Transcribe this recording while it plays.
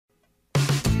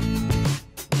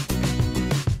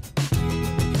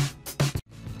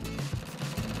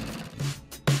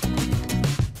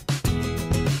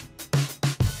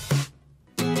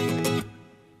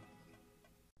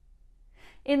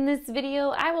In this video,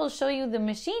 I will show you the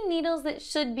machine needles that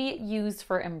should be used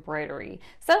for embroidery.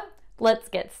 So let's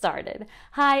get started.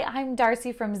 Hi, I'm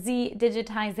Darcy from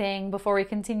Zdigitizing. Before we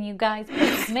continue, guys,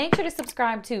 please make sure to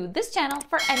subscribe to this channel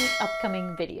for any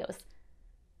upcoming videos.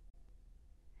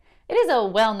 It is a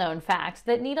well-known fact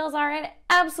that needles are an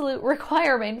absolute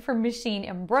requirement for machine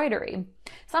embroidery.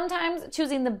 Sometimes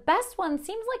choosing the best one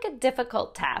seems like a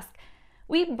difficult task.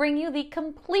 We bring you the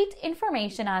complete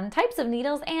information on types of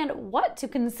needles and what to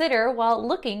consider while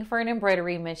looking for an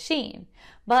embroidery machine.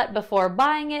 But before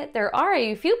buying it, there are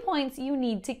a few points you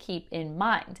need to keep in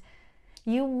mind.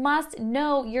 You must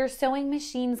know your sewing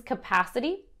machine's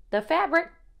capacity, the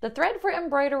fabric, the thread for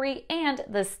embroidery, and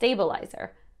the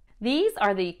stabilizer. These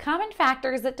are the common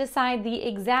factors that decide the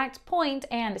exact point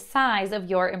and size of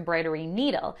your embroidery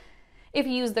needle. If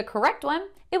you use the correct one,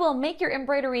 it will make your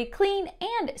embroidery clean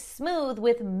and smooth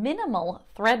with minimal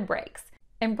thread breaks.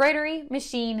 Embroidery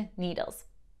machine needles.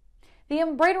 The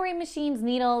embroidery machine's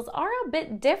needles are a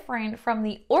bit different from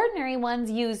the ordinary ones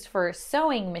used for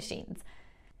sewing machines.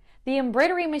 The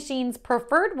embroidery machine's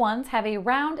preferred ones have a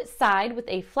round side with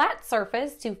a flat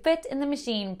surface to fit in the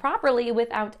machine properly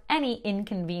without any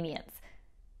inconvenience.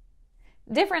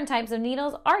 Different types of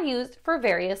needles are used for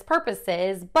various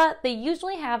purposes, but they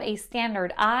usually have a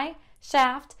standard eye,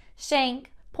 shaft,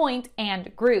 shank, point,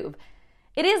 and groove.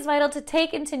 It is vital to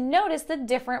take and to notice the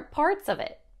different parts of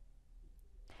it.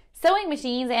 Sewing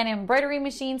machines and embroidery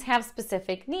machines have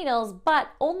specific needles, but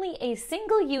only a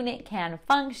single unit can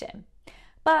function.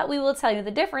 But we will tell you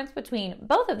the difference between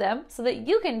both of them so that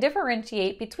you can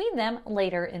differentiate between them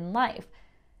later in life.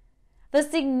 The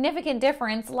significant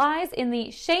difference lies in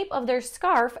the shape of their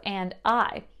scarf and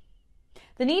eye.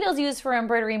 The needles used for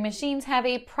embroidery machines have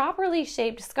a properly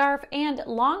shaped scarf and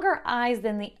longer eyes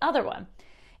than the other one.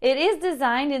 It is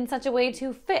designed in such a way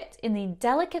to fit in the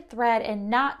delicate thread and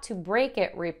not to break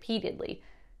it repeatedly.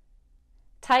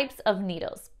 Types of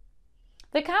needles.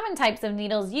 The common types of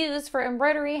needles used for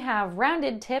embroidery have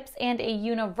rounded tips and a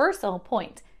universal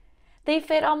point. They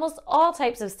fit almost all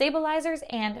types of stabilizers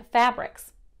and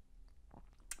fabrics.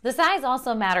 The size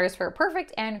also matters for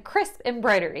perfect and crisp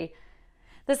embroidery.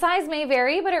 The size may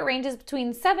vary, but it ranges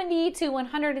between 70 to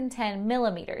 110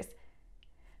 millimeters.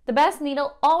 The best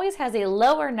needle always has a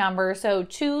lower number, so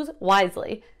choose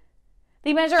wisely.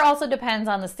 The measure also depends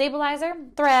on the stabilizer,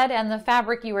 thread, and the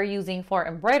fabric you are using for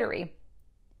embroidery.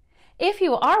 If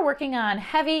you are working on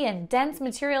heavy and dense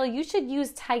material, you should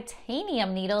use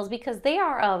titanium needles because they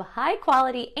are of high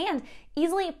quality and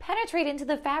easily penetrate into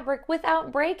the fabric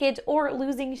without breakage or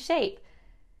losing shape.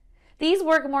 These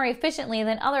work more efficiently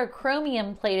than other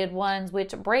chromium-plated ones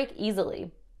which break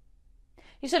easily.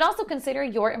 You should also consider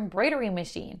your embroidery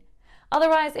machine.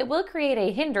 Otherwise, it will create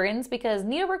a hindrance because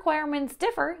needle requirements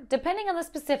differ depending on the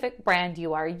specific brand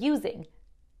you are using.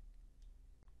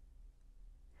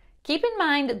 Keep in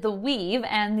mind the weave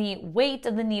and the weight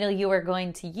of the needle you are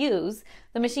going to use,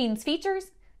 the machine's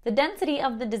features, the density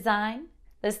of the design,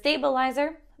 the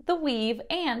stabilizer, the weave,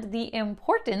 and the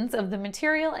importance of the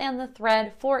material and the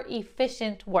thread for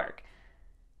efficient work.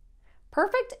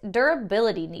 Perfect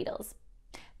durability needles.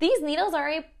 These needles are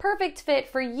a perfect fit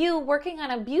for you working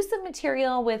on abusive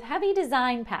material with heavy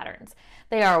design patterns.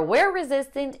 They are wear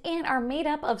resistant and are made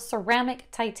up of ceramic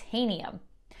titanium.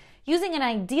 Using an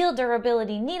ideal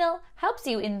durability needle helps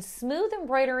you in smooth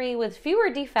embroidery with fewer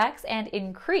defects and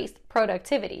increased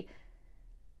productivity.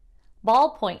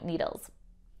 Ballpoint needles.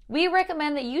 We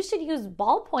recommend that you should use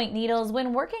ballpoint needles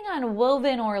when working on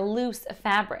woven or loose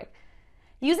fabric.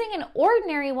 Using an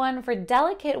ordinary one for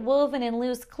delicate woven and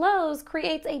loose clothes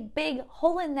creates a big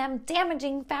hole in them,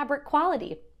 damaging fabric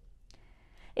quality.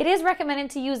 It is recommended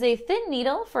to use a thin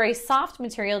needle for a soft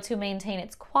material to maintain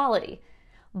its quality.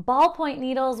 Ballpoint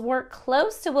needles work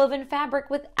close to woven fabric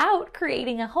without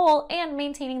creating a hole and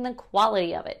maintaining the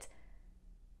quality of it.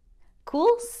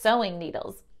 Cool sewing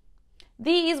needles.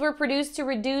 These were produced to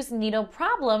reduce needle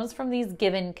problems from these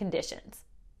given conditions.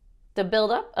 The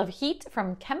buildup of heat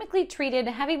from chemically treated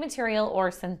heavy material or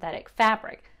synthetic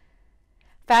fabric.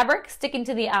 Fabric sticking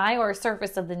to the eye or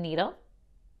surface of the needle.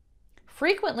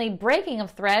 Frequently breaking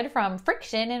of thread from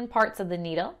friction in parts of the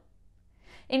needle.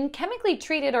 In chemically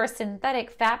treated or synthetic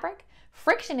fabric,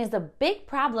 friction is a big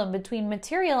problem between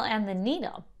material and the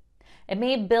needle. It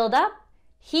may build up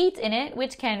heat in it,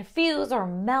 which can fuse or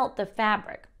melt the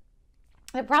fabric.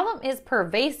 The problem is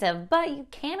pervasive, but you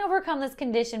can overcome this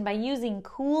condition by using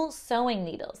cool sewing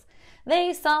needles.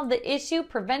 They solve the issue,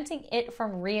 preventing it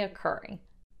from reoccurring.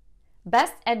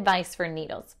 Best advice for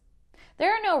needles.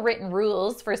 There are no written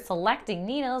rules for selecting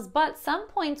needles, but some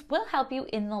points will help you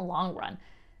in the long run.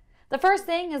 The first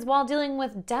thing is, while dealing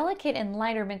with delicate and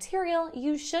lighter material,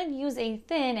 you should use a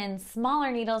thin and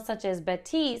smaller needle such as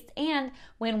batiste, and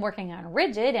when working on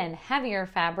rigid and heavier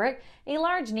fabric, a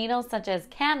large needle such as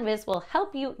canvas will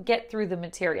help you get through the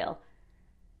material.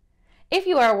 If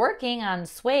you are working on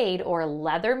suede or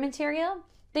leather material,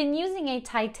 then using a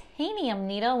titanium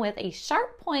needle with a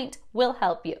sharp point will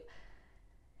help you.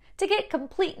 To get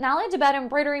complete knowledge about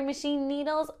embroidery machine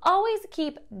needles, always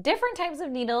keep different types of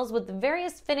needles with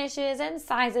various finishes and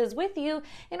sizes with you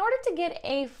in order to get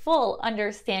a full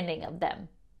understanding of them.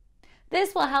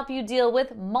 This will help you deal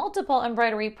with multiple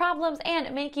embroidery problems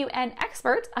and make you an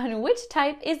expert on which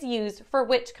type is used for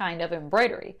which kind of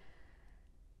embroidery.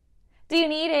 Do you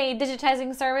need a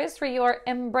digitizing service for your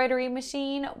embroidery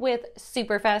machine with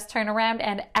super fast turnaround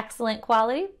and excellent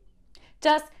quality?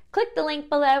 Just click the link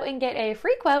below and get a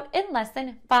free quote in less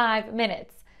than 5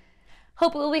 minutes.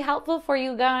 Hope it will be helpful for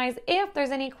you guys. If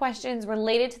there's any questions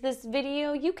related to this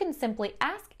video, you can simply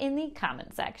ask in the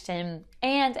comment section.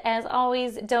 And as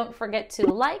always, don't forget to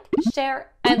like,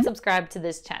 share, and subscribe to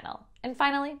this channel. And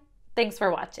finally, thanks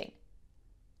for watching.